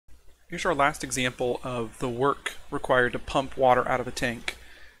Here's our last example of the work required to pump water out of a tank.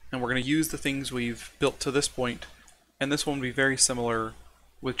 And we're going to use the things we've built to this point, and this one will be very similar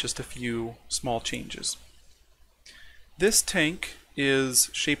with just a few small changes. This tank is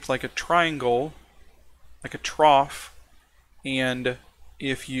shaped like a triangle, like a trough, and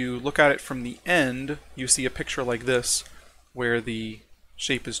if you look at it from the end, you see a picture like this where the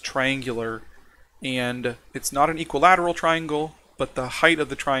shape is triangular, and it's not an equilateral triangle, but the height of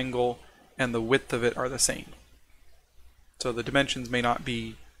the triangle and the width of it are the same. So the dimensions may not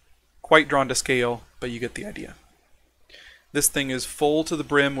be quite drawn to scale, but you get the idea. This thing is full to the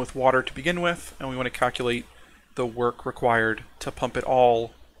brim with water to begin with, and we want to calculate the work required to pump it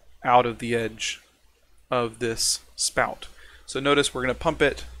all out of the edge of this spout. So notice we're going to pump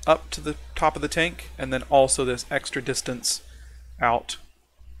it up to the top of the tank, and then also this extra distance out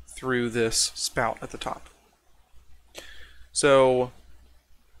through this spout at the top. So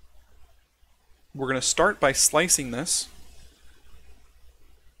we're going to start by slicing this,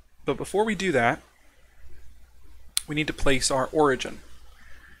 but before we do that, we need to place our origin.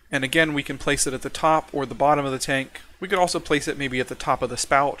 And again, we can place it at the top or the bottom of the tank. We could also place it maybe at the top of the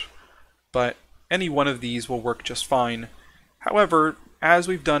spout, but any one of these will work just fine. However, as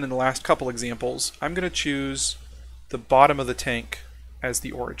we've done in the last couple examples, I'm going to choose the bottom of the tank as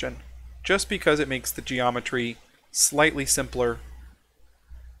the origin, just because it makes the geometry slightly simpler,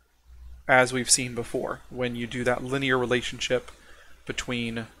 as we've seen before, when you do that linear relationship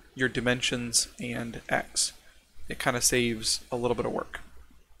between your dimensions and x. It kind of saves a little bit of work.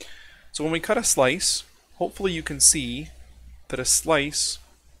 So when we cut a slice, hopefully you can see that a slice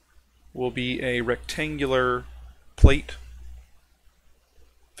will be a rectangular plate,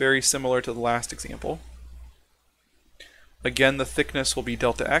 very similar to the last example. Again, the thickness will be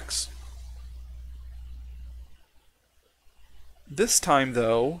delta x. This time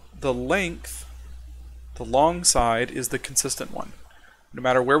though, the length, the long side, is the consistent one. No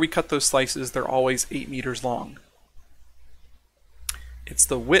matter where we cut those slices, they're always 8 meters long. It's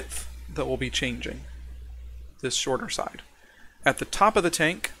the width that will be changing, this shorter side. At the top of the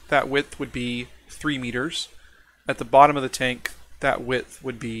tank, that width would be 3 meters. At the bottom of the tank, that width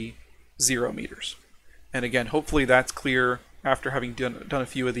would be 0 meters. And again, hopefully that's clear after having done a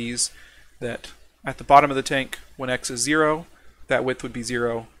few of these, that at the bottom of the tank, when x is 0, that width would be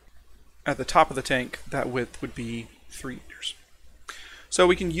 0. At the top of the tank, that width would be 3 meters. So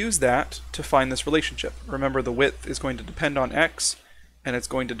we can use that to find this relationship. Remember, the width is going to depend on x, and it's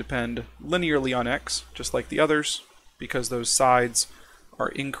going to depend linearly on x, just like the others, because those sides are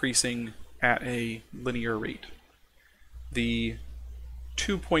increasing at a linear rate. The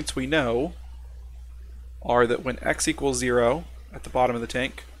 2 points we know are that when x equals 0 at the bottom of the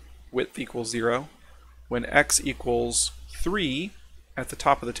tank, width equals 0. When x equals 3 at the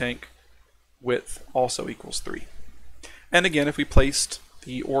top of the tank, width also equals 3. And again, if we placed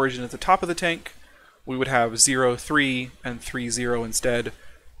the origin at the top of the tank, we would have 0, 3, and 3, 0 instead,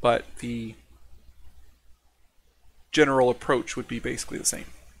 but the general approach would be basically the same.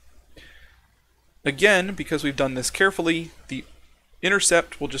 Again, because we've done this carefully, the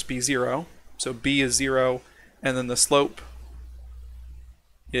intercept will just be 0, so b is 0, and then the slope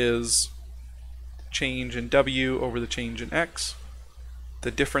is change in w over the change in x.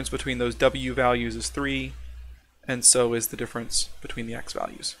 The difference between those w values is 3, and so is the difference between the x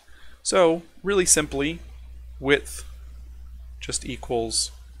values. So really simply, width just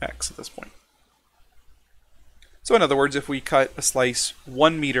equals x at this point. So in other words, if we cut a slice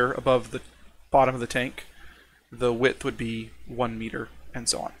 1 meter above the bottom of the tank, the width would be 1 meter, and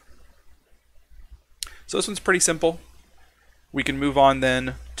so on. So this one's pretty simple. We can move on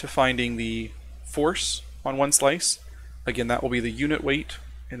then to finding the force on one slice. Again, that will be the unit weight,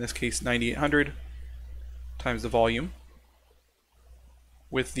 in this case 9,800, times the volume.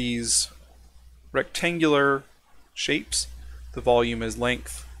 With these rectangular shapes, the volume is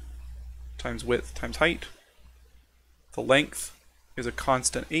length times width times height. The length is a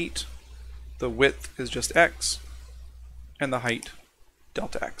constant 8, the width is just x, and the height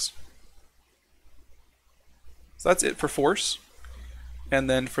delta x. So that's it for force. And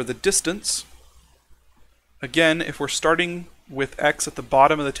then for the distance, again, if we're starting with x at the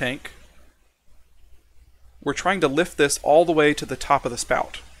bottom of the tank, we're trying to lift this all the way to the top of the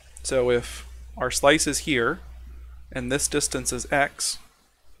spout. So if our slice is here, and this distance is x,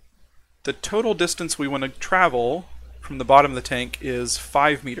 the total distance we want to travel from the bottom of the tank is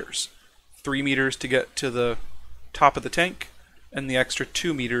 5 meters. 3 meters to get to the top of the tank, and the extra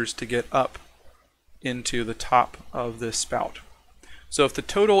 2 meters to get up into the top of this spout. So if the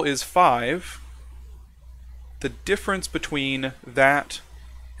total is 5, the difference between that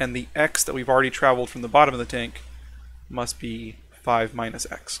and the x that we've already traveled from the bottom of the tank must be 5 minus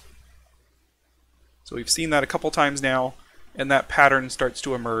x. So we've seen that a couple times now, and that pattern starts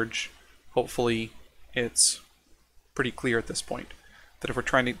to emerge. Hopefully it's pretty clear at this point that if we're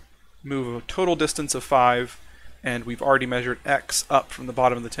trying to move a total distance of 5 and we've already measured x up from the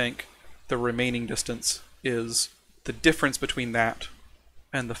bottom of the tank, the remaining distance is the difference between that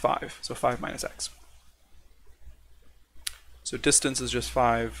and the 5, so 5 minus x. So distance is just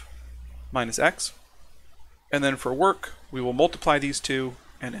 5 minus x. And then for work, we will multiply these two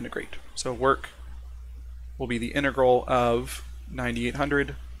and integrate. So work will be the integral of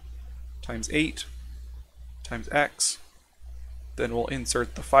 9800 times 8 times x. Then we'll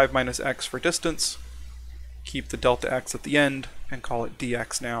insert the 5 minus x for distance, keep the delta x at the end, and call it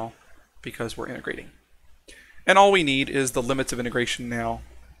dx now because we're integrating. And all we need is the limits of integration now.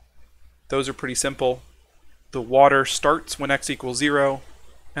 Those are pretty simple. The water starts when x equals 0,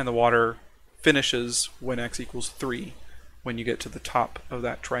 and the water finishes when x equals 3 when you get to the top of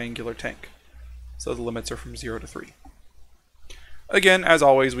that triangular tank. So the limits are from 0 to 3. Again, as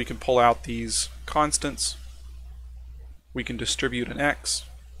always, we can pull out these constants. We can distribute an x.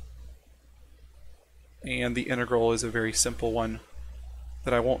 And the integral is a very simple one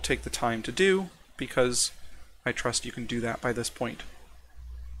that I won't take the time to do because I trust you can do that by this point.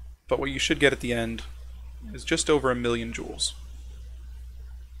 But what you should get at the end is just over 1,000,000 joules.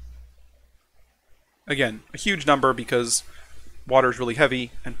 Again, a huge number because water is really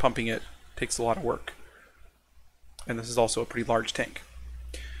heavy and pumping it takes a lot of work. And this is also a pretty large tank.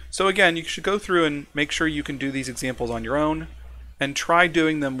 So again, you should go through and make sure you can do these examples on your own and try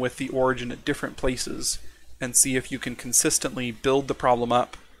doing them with the origin at different places and see if you can consistently build the problem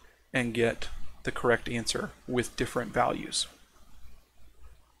up and get the correct answer with different values.